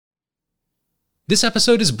This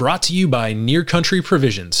episode is brought to you by Near Country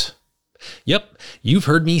Provisions. Yep, you've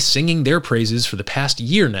heard me singing their praises for the past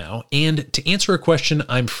year now, and to answer a question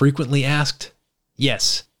I'm frequently asked,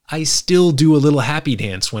 yes, I still do a little happy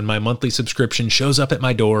dance when my monthly subscription shows up at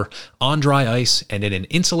my door on dry ice and in an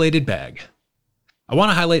insulated bag. I want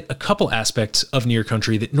to highlight a couple aspects of Near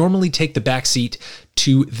Country that normally take the backseat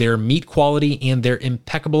to their meat quality and their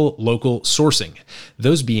impeccable local sourcing,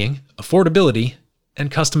 those being affordability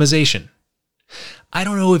and customization. I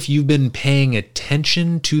don't know if you've been paying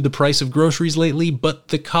attention to the price of groceries lately, but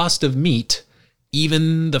the cost of meat,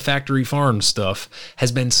 even the factory farm stuff,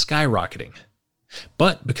 has been skyrocketing.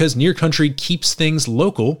 But because Near Country keeps things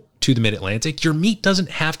local to the Mid-Atlantic, your meat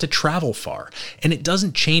doesn't have to travel far, and it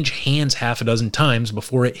doesn't change hands half a dozen times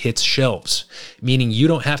before it hits shelves, meaning you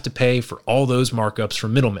don't have to pay for all those markups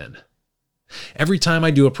from middlemen. Every time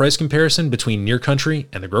I do a price comparison between Near Country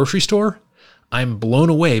and the grocery store, I'm blown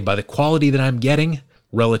away by the quality that I'm getting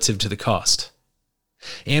relative to the cost.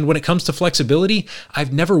 And when it comes to flexibility,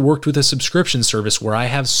 I've never worked with a subscription service where I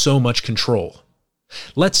have so much control.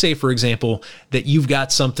 Let's say, for example, that you've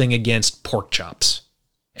got something against pork chops.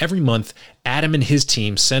 Every month, Adam and his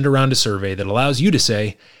team send around a survey that allows you to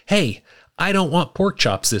say, hey, I don't want pork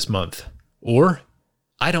chops this month. Or,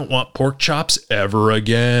 I don't want pork chops ever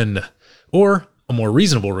again. Or, a more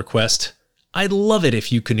reasonable request, I'd love it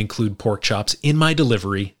if you could include pork chops in my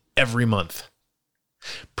delivery every month.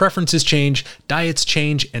 Preferences change, diets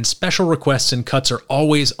change, and special requests and cuts are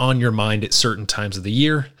always on your mind at certain times of the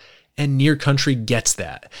year, and Near Country gets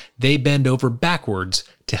that. They bend over backwards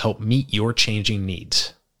to help meet your changing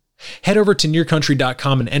needs. Head over to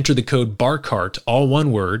nearcountry.com and enter the code BARCART, all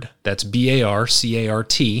one word, that's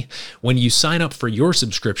BARCART, when you sign up for your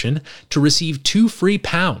subscription to receive 2 free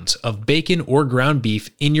pounds of bacon or ground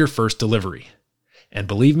beef in your first delivery. And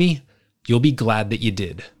believe me, you'll be glad that you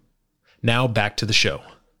did. Now back to the show.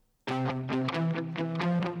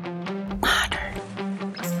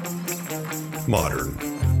 Modern.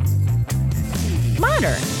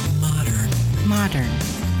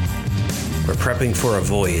 We're prepping for a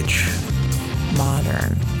voyage.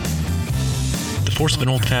 Modern. The force of an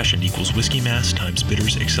old-fashioned equals whiskey mass times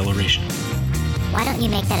bitters acceleration. Why don't you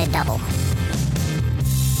make that a double?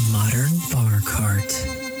 Modern bar cart.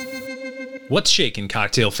 What's shaking,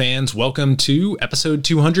 cocktail fans? Welcome to episode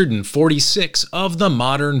 246 of the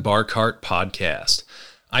Modern Bar Cart podcast.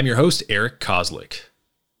 I'm your host, Eric Kozlik.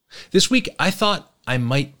 This week, I thought I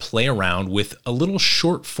might play around with a little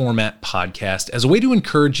short format podcast as a way to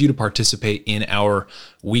encourage you to participate in our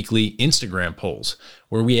weekly Instagram polls,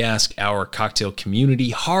 where we ask our cocktail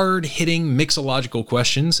community hard-hitting mixological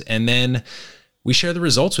questions, and then we share the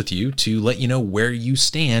results with you to let you know where you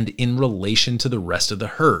stand in relation to the rest of the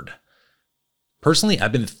herd. Personally,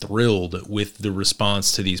 I've been thrilled with the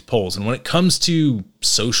response to these polls, and when it comes to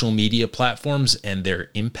social media platforms and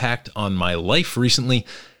their impact on my life recently,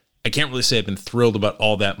 I can't really say I've been thrilled about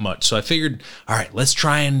all that much. So I figured, all right, let's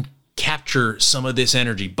try and capture some of this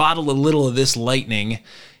energy, bottle a little of this lightning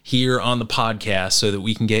here on the podcast so that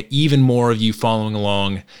we can get even more of you following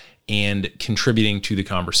along and contributing to the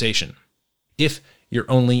conversation. If you're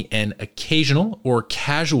only an occasional or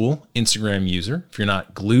casual Instagram user, if you're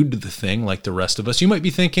not glued to the thing like the rest of us, you might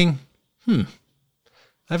be thinking,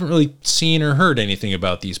 I haven't really seen or heard anything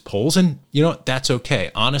about these polls, and you know what? That's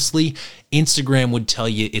okay. Honestly, Instagram would tell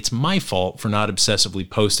you it's my fault for not obsessively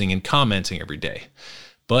posting and commenting every day.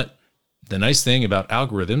 But the nice thing about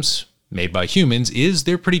algorithms made by humans is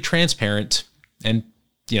they're pretty transparent and,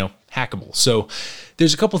 hackable. So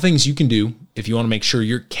there's a couple things you can do if you want to make sure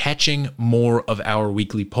you're catching more of our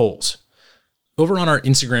weekly polls. Over on our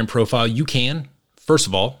Instagram profile, you can, first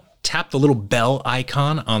of all, tap the little bell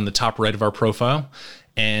icon on the top right of our profile,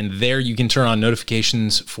 and there you can turn on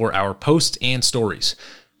notifications for our posts and stories.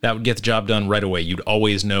 That would get the job done right away. You'd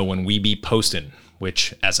always know when we be posting,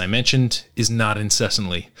 which, as I mentioned, is not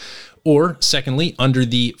incessantly. Or, secondly, under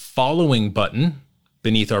the following button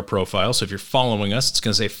beneath our profile, so if you're following us, it's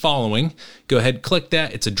going to say following. Go ahead, click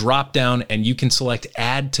that. It's a drop down, and you can select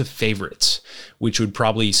add to favorites, which would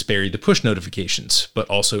probably spare you the push notifications, but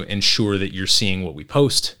also ensure that you're seeing what we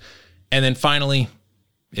post. And then finally,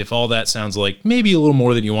 if all that sounds like maybe a little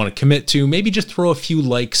more than you want to commit to, maybe just throw a few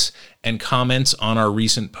likes and comments on our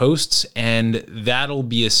recent posts, and that'll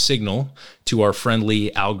be a signal to our friendly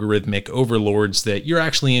algorithmic overlords that you're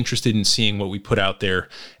actually interested in seeing what we put out there,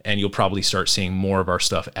 and you'll probably start seeing more of our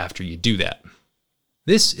stuff after you do that.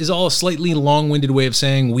 This is all a slightly long-winded way of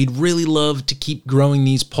saying we'd really love to keep growing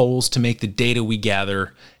these polls to make the data we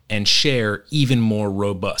gather and share even more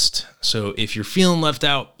robust. So if you're feeling left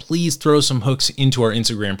out, please throw some hooks into our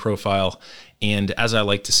Instagram profile And as I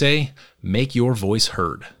like to say, make your voice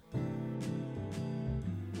heard.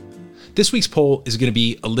 This week's poll is going to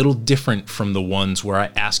be a little different from the ones where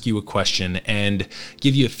I ask you a question and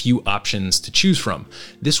give you a few options to choose from.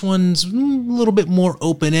 This one's a little bit more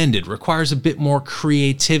open-ended, requires a bit more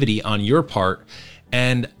creativity on your part,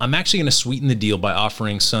 and I'm actually going to sweeten the deal by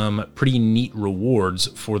offering some pretty neat rewards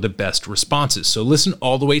for the best responses. So listen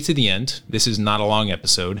all the way to the end. This is not a long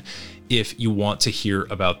episode if you want to hear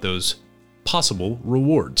about those possible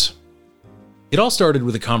rewards. It all started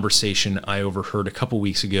with a conversation I overheard a couple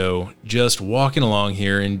weeks ago, just walking along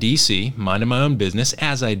here in DC, minding my own business,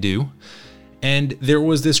 as I do. And there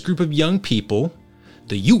was this group of young people,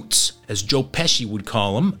 the Utes, as Joe Pesci would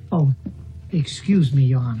call them. Oh, excuse me,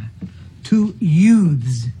 Your Honor. 2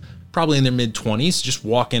 youths. Probably in their mid-20s, just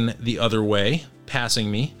walking the other way, passing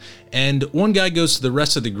me. And one guy goes to the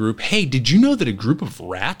rest of the group, "Hey, did you know that a group of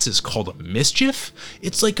rats is called a mischief?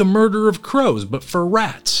 It's like a murder of crows, but for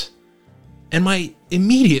rats." And my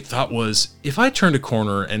immediate thought was, if I turned a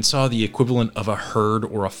corner and saw the equivalent of a herd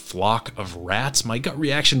or a flock of rats, my gut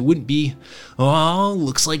reaction wouldn't be, "Oh,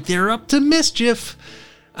 looks like they're up to mischief."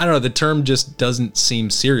 I don't know, the term just doesn't seem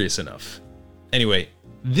serious enough. Anyway,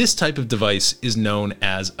 this type of device is known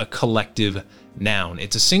as a collective noun.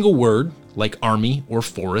 It's a single word, like army or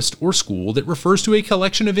forest or school, that refers to a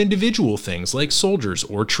collection of individual things like soldiers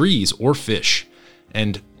or trees or fish,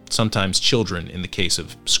 and sometimes children in the case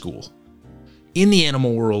of school. In the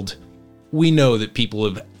animal world, we know that people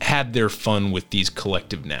have had their fun with these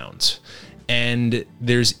collective nouns. And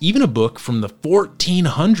there's even a book from the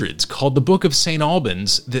 1400s called the Book of St.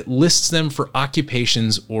 Albans that lists them for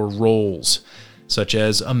occupations or roles, such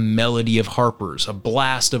as a melody of harpers, a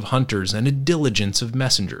blast of hunters, and a diligence of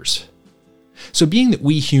messengers. So being that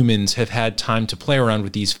we humans have had time to play around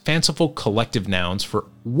with these fanciful collective nouns for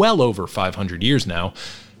well over 500 years now,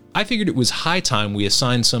 I figured it was high time we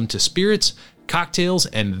assigned some to spirits, cocktails,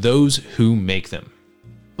 and those who make them.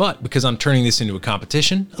 But because I'm turning this into a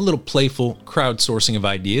competition, a little playful crowdsourcing of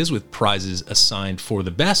ideas with prizes assigned for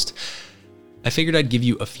the best, I figured I'd give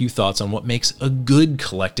you a few thoughts on what makes a good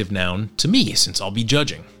collective noun to me, since I'll be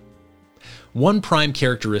judging. One prime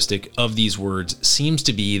characteristic of these words seems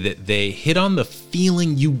to be that they hit on the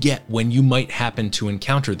feeling you get when you might happen to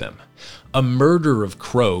encounter them. A murder of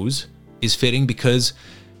crows is fitting because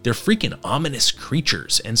they're freaking ominous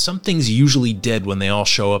creatures, and something's usually dead when they all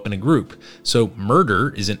show up in a group. So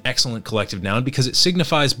murder is an excellent collective noun because it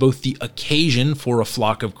signifies both the occasion for a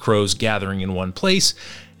flock of crows gathering in one place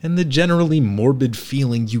and the generally morbid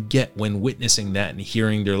feeling you get when witnessing that and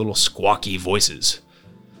hearing their little squawky voices.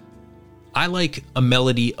 I like a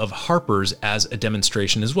melody of harpers as a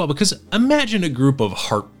demonstration as well, because imagine a group of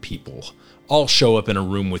harp people all show up in a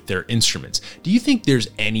room with their instruments. Do you think there's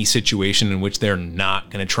any situation in which they're not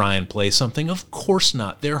going to try and play something? Of course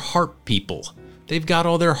not. They're harp people. They've got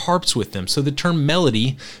all their harps with them, so the term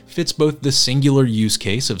melody fits both the singular use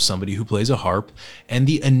case of somebody who plays a harp and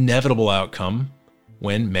the inevitable outcome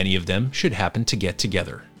when many of them should happen to get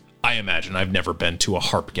together. I imagine I've never been to a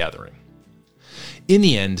harp gathering. In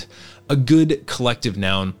the end, a good collective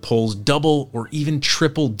noun pulls double or even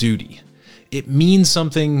triple duty. It means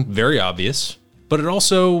something very obvious, but it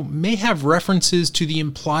also may have references to the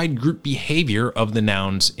implied group behavior of the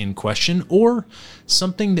nouns in question, or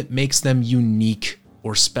something that makes them unique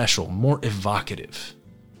or special, more evocative.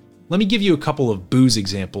 Let me give you a couple of booze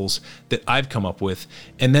examples that I've come up with,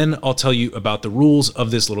 and then I'll tell you about the rules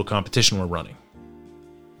of this little competition we're running.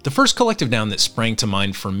 The first collective noun that sprang to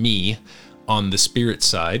mind for me on the spirit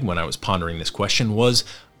side when I was pondering this question was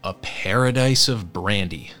a paradise of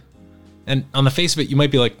brandy. And on the face of it, you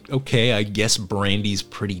might be like, okay, I guess brandy's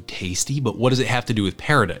pretty tasty, but what does it have to do with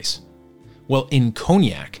paradise? Well, in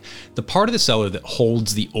cognac, the part of the cellar that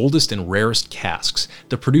holds the oldest and rarest casks,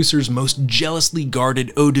 the producer's most jealously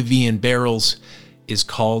guarded eau de vie in barrels, is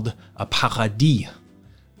called a paradis,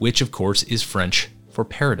 which of course is French for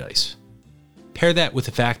paradise. Pair that with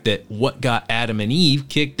the fact that what got Adam and Eve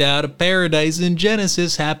kicked out of paradise in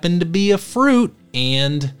Genesis happened to be a fruit,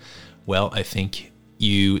 and, well, I think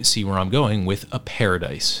you see where I'm going with a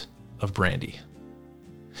paradise of brandy.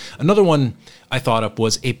 Another one I thought up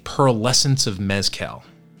was a pearlescence of mezcal,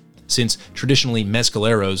 since traditionally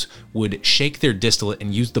mezcaleros would shake their distillate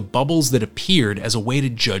and use the bubbles that appeared as a way to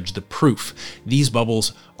judge the proof. These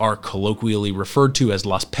bubbles are colloquially referred to as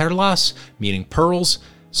las perlas, meaning pearls,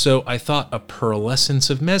 so I thought a pearlescence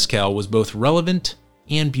of mezcal was both relevant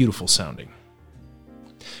and beautiful sounding.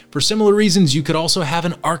 For similar reasons, you could also have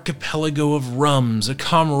an archipelago of rums, a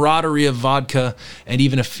camaraderie of vodka, and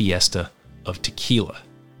even a fiesta of tequila.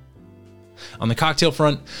 On the cocktail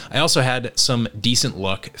front, I also had some decent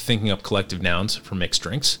luck thinking up collective nouns for mixed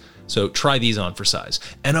drinks. So try these on for size.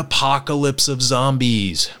 An apocalypse of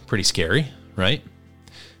zombies. Pretty scary, right?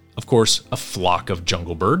 Of course, a flock of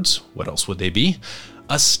jungle birds. What else would they be?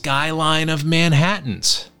 A skyline of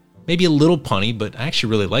Manhattans. Maybe a little punny, but I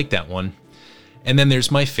actually really like that one. And then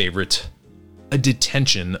there's my favorite, a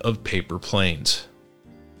detention of paper planes.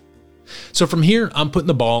 So from here, I'm putting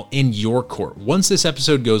the ball in your court. Once this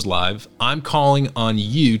episode goes live, I'm calling on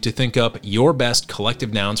you to think up your best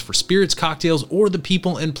collective nouns for spirits, cocktails, or the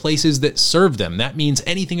people and places that serve them. That means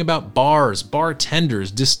anything about bars,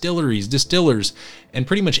 bartenders, distilleries, distillers, and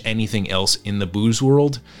pretty much anything else in the booze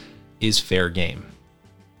world is fair game.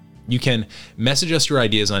 You can message us your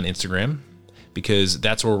ideas on Instagram, because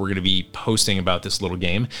that's where we're going to be posting about this little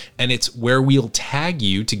game, and it's where we'll tag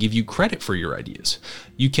you to give you credit for your ideas.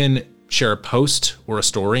 You can share a post or a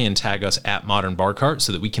story and tag us at Modern Bar Cart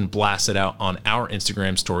so that we can blast it out on our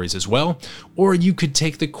Instagram stories as well. Or you could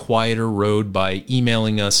take the quieter road by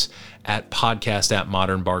emailing us at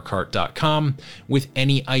podcast@modernbarcart.com with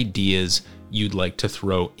any ideas you'd like to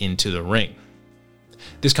throw into the ring.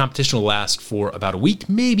 This competition will last for about a week,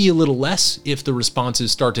 maybe a little less if the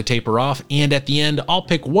responses start to taper off, and at the end, I'll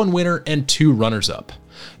pick one winner and 2 runners-up.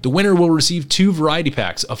 The winner will receive 2 variety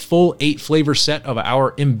packs, a full 8-flavor set of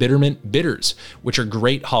our Embitterment bitters, which are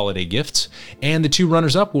great holiday gifts, and the 2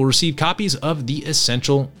 runners-up will receive copies of the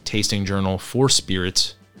Essential Tasting Journal for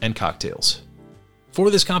Spirits and Cocktails. For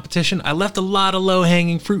this competition, I left a lot of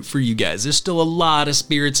low-hanging fruit for you guys. There's still a lot of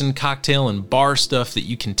spirits and cocktail and bar stuff that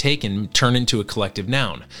you can take and turn into a collective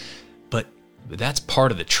noun. But that's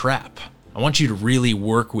part of the trap. I want you to really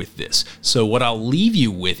work with this. So what I'll leave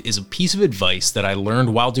you with is a piece of advice that I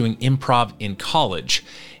learned while doing improv in college,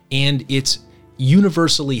 and it's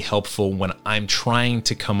universally helpful when I'm trying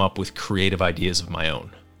to come up with creative ideas of my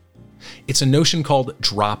own. It's a notion called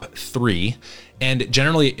drop 3, and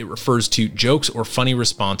generally it refers to jokes or funny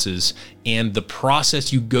responses and the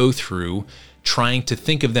process you go through trying to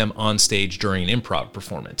think of them on stage during an improv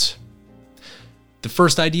performance. The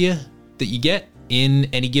first idea that you get in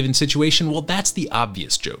any given situation, well, that's the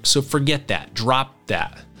obvious joke. So forget that, drop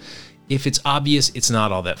that. If it's obvious, it's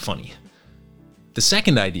not all that funny. The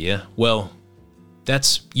second idea, well,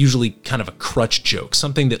 that's usually kind of a crutch joke,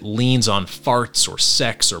 something that leans on farts or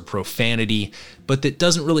sex or profanity, but that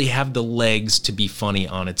doesn't really have the legs to be funny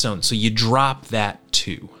on its own. So you drop that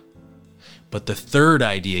too. But the third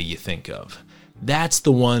idea you think of, that's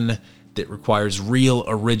the one that requires real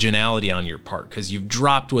originality on your part, because you've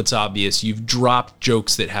dropped what's obvious, you've dropped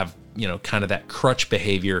jokes that have, kind of that crutch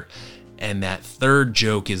behavior, and that third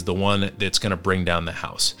joke is the one that's going to bring down the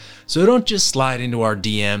house. So don't just slide into our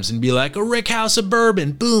DMs and be like, a Rick House of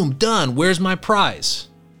bourbon, boom, done, where's my prize?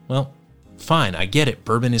 Well, fine, I get it,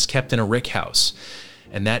 bourbon is kept in a Rick House,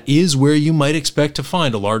 and that is where you might expect to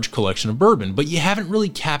find a large collection of bourbon, but you haven't really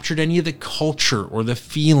captured any of the culture or the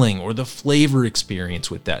feeling or the flavor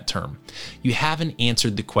experience with that term. You haven't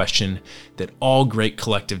answered the question that all great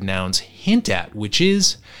collective nouns hint at, which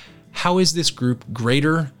is, how is this group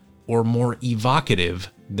greater or more evocative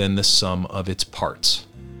than the sum of its parts?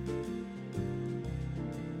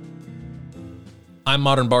 I'm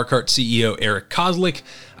Modern Bar Cart CEO Eric Kozlik.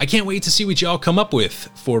 I can't wait to see what y'all come up with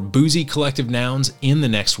for Boozy collective nouns in the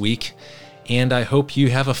next week, and I hope you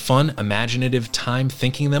have a fun, imaginative time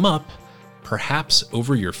thinking them up, perhaps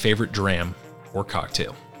over your favorite dram or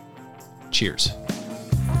cocktail. Cheers.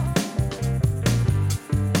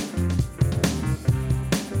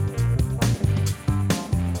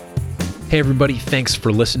 Hey everybody, thanks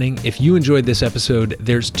for listening. If you enjoyed this episode,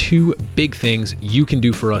 there's 2 big things you can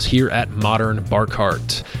do for us here at Modern Bar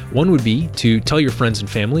Cart. One would be to tell your friends and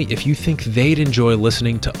family if you think they'd enjoy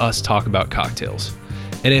listening to us talk about cocktails.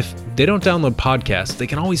 And if they don't download podcasts, they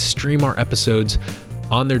can always stream our episodes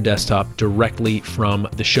on their desktop directly from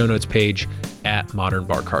the show notes page at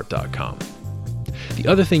modernbarcart.com. The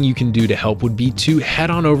other thing you can do to help would be to head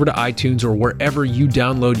on over to iTunes or wherever you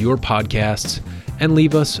download your podcasts and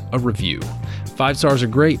leave us a review. 5 stars are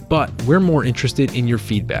great, but we're more interested in your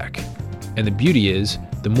feedback. And the beauty is,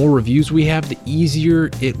 the more reviews we have, the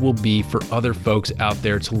easier it will be for other folks out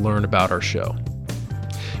there to learn about our show.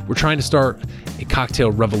 We're trying to start a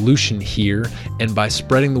cocktail revolution here, and by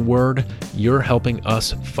spreading the word, you're helping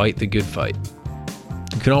us fight the good fight.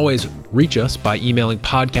 You can always reach us by emailing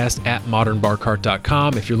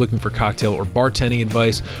podcast@modernbarcart.com if you're looking for cocktail or bartending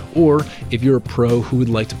advice, or if you're a pro who would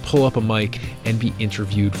like to pull up a mic and be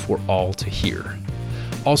interviewed for all to hear.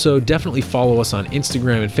 Also, definitely follow us on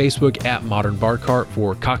Instagram and Facebook at Modern Bar Cart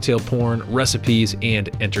for cocktail porn, recipes, and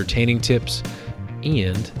entertaining tips.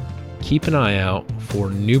 And keep an eye out for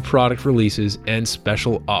new product releases and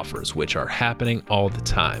special offers, which are happening all the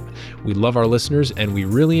time. We love our listeners, and we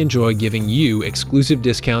really enjoy giving you exclusive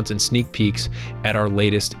discounts and sneak peeks at our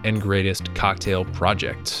latest and greatest cocktail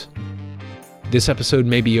projects. This episode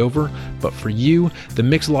may be over, but for you, the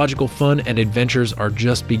mixological fun and adventures are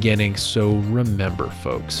just beginning, so remember,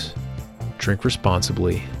 folks, drink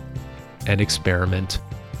responsibly and experiment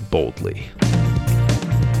boldly.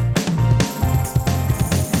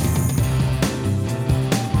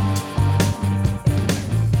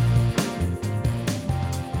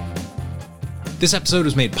 This episode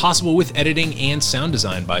was made possible with editing and sound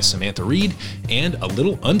design by Samantha Reed and a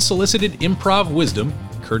little unsolicited improv wisdom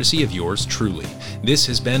courtesy of yours truly. This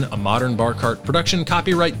has been a Modern Bar Cart production,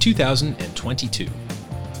 copyright 2022.